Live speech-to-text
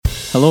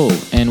Hello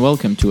and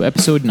welcome to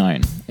episode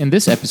 9. In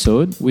this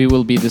episode, we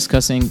will be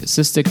discussing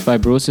cystic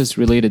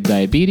fibrosis-related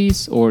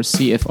diabetes, or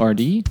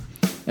CFRD,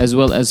 as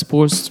well as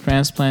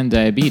post-transplant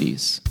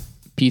diabetes,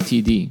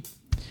 PTD.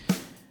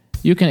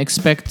 You can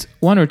expect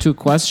 1 or 2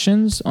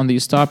 questions on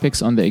these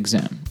topics on the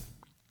exam.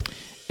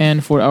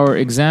 And for our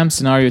exam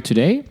scenario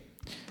today,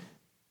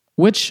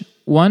 which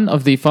one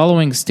of the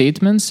following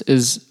statements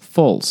is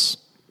false?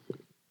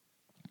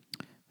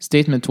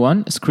 Statement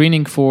 1,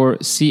 screening for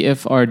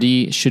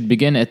CFRD should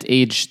begin at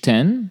age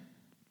 10.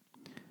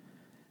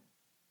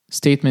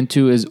 Statement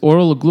 2 is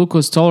oral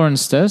glucose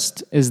tolerance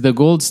test is the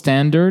gold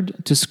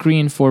standard to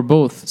screen for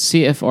both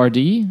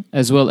CFRD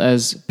as well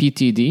as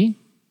PTD.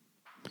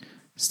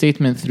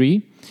 Statement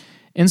 3,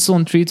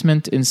 insulin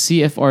treatment in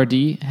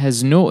CFRD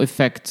has no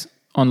effect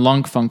on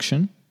lung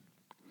function.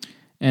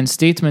 And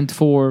statement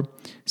 4,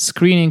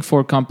 screening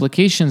for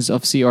complications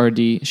of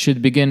CRD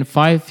should begin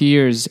 5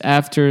 years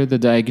after the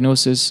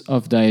diagnosis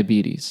of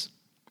diabetes.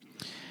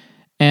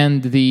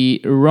 And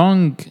the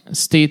wrong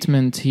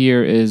statement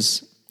here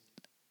is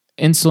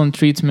insulin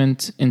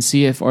treatment in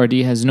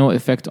CFRD has no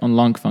effect on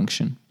lung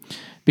function.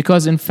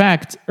 Because in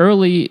fact,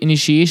 early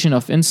initiation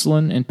of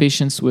insulin in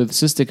patients with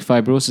cystic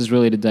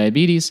fibrosis-related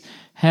diabetes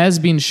has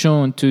been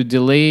shown to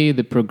delay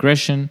the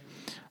progression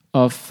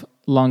of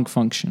lung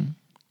function.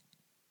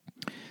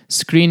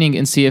 Screening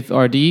in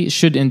CFRD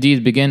should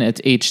indeed begin at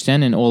age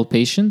 10 in all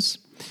patients,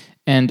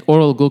 and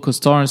oral glucose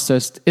tolerance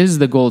test is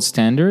the gold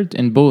standard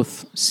in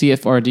both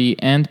CFRD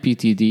and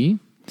PTD.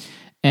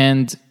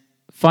 And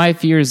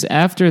 5 years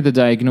after the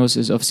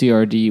diagnosis of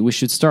CRD, we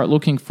should start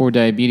looking for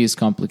diabetes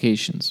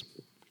complications.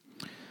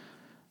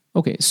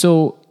 Okay,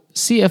 so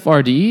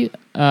CFRD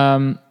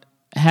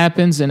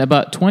happens in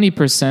about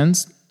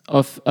 20%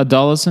 of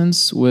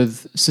adolescents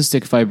with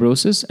cystic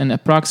fibrosis and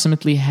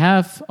approximately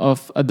half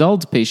of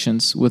adult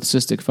patients with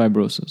cystic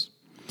fibrosis.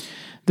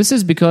 This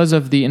is because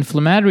of the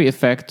inflammatory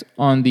effect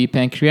on the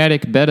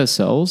pancreatic beta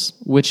cells,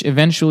 which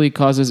eventually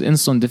causes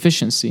insulin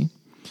deficiency.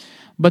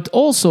 But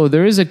also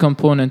there is a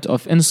component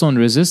of insulin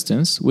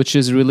resistance, which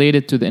is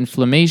related to the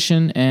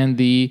inflammation and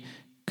the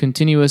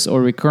continuous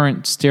or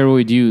recurrent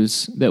steroid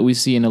use that we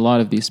see in a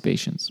lot of these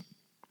patients.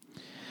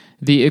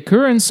 The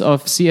occurrence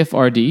of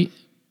CFRD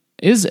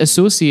is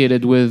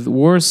associated with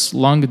worse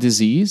lung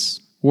disease,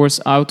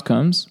 worse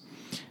outcomes,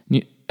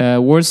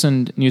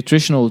 worsened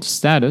nutritional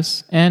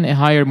status, and a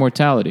higher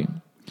mortality.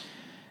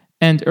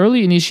 And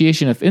early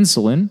initiation of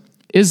insulin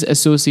is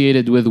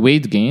associated with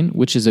weight gain,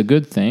 which is a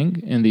good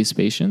thing in these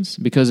patients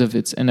because of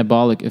its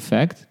anabolic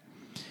effect,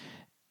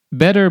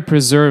 better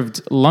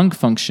preserved lung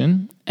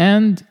function,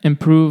 and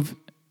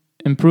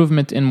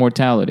improvement in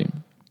mortality.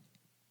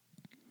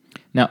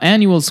 Now,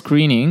 annual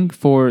screening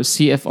for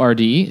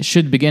CFRD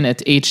should begin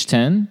at age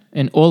 10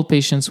 in all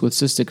patients with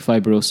cystic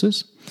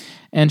fibrosis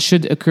and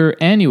should occur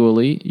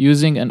annually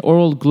using an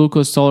oral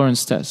glucose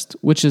tolerance test,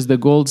 which is the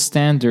gold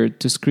standard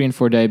to screen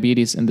for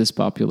diabetes in this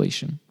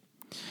population.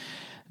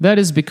 That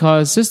is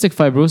because cystic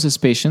fibrosis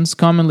patients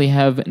commonly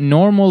have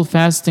normal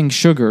fasting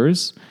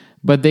sugars,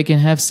 but they can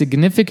have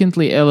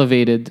significantly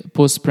elevated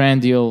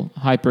postprandial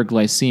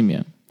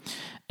hyperglycemia.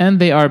 And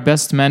they are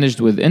best managed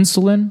with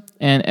insulin.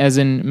 And as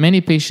in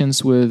many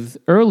patients with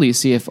early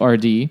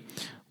CFRD,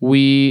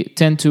 we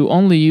tend to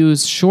only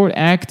use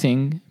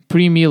short-acting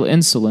pre-meal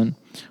insulin,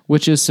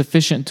 which is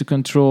sufficient to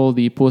control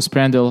the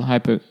postprandial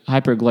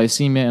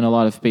hyperglycemia in a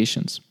lot of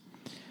patients.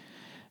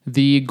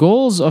 The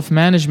goals of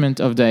management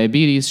of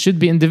diabetes should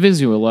be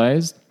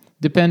individualized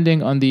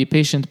depending on the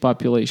patient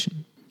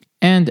population.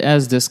 And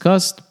as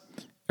discussed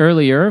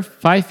earlier,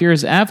 5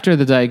 years after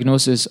the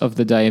diagnosis of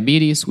the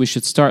diabetes, we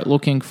should start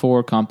looking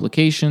for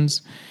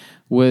complications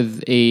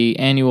with an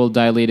annual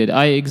dilated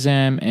eye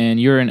exam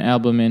and urine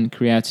albumin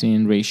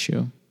creatinine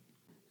ratio.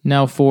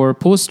 Now, for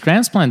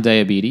post-transplant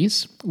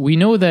diabetes, we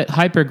know that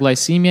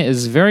hyperglycemia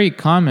is very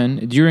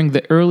common during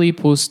the early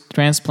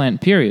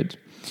post-transplant period,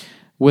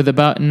 with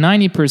about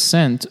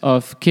 90%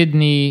 of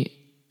kidney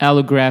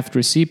allograft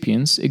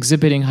recipients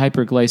exhibiting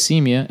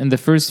hyperglycemia in the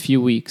first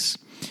few weeks.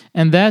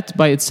 And that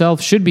by itself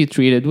should be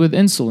treated with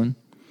insulin.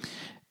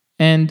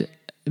 And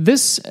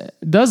this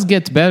does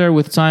get better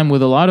with time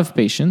with a lot of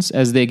patients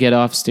as they get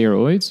off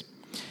steroids.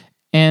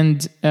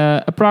 And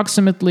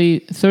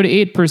approximately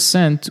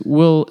 38%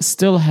 will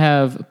still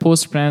have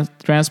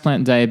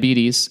post-transplant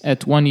diabetes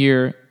at 1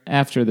 year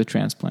after the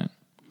transplant.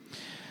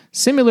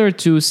 Similar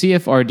to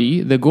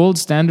CFRD, the gold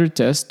standard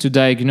test to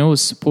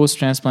diagnose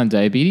post-transplant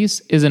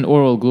diabetes is an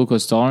oral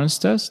glucose tolerance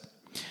test.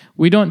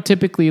 We don't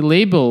typically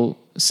label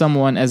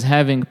someone as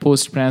having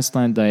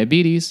post-transplant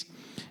diabetes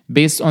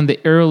based on the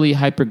early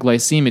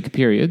hyperglycemic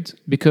period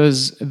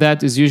because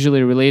that is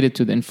usually related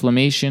to the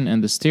inflammation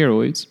and the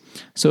steroids.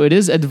 So it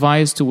is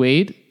advised to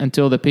wait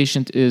until the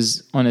patient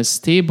is on a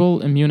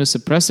stable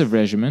immunosuppressive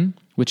regimen,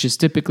 which is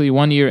typically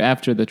 1 year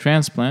after the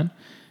transplant,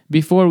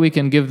 before we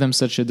can give them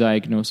such a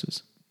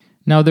diagnosis.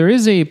 Now, there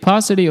is a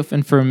paucity of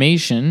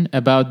information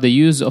about the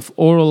use of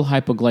oral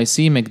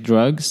hypoglycemic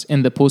drugs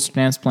in the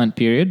post-transplant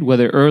period,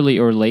 whether early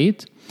or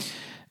late.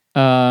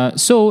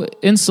 So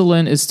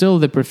insulin is still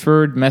the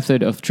preferred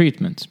method of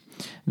treatment.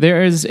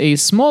 There is a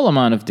small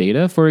amount of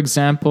data. For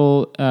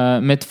example,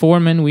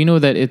 metformin, we know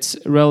that it's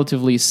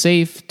relatively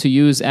safe to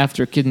use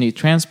after kidney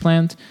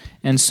transplant,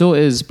 and so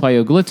is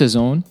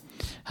pioglitazone.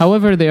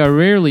 However, they are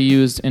rarely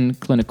used in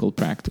clinical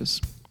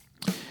practice.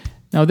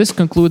 Now, this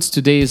concludes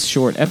today's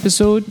short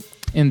episode.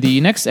 In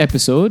the next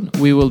episode,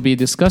 we will be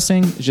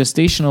discussing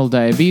gestational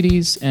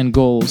diabetes and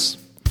goals.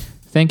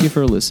 Thank you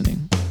for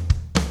listening.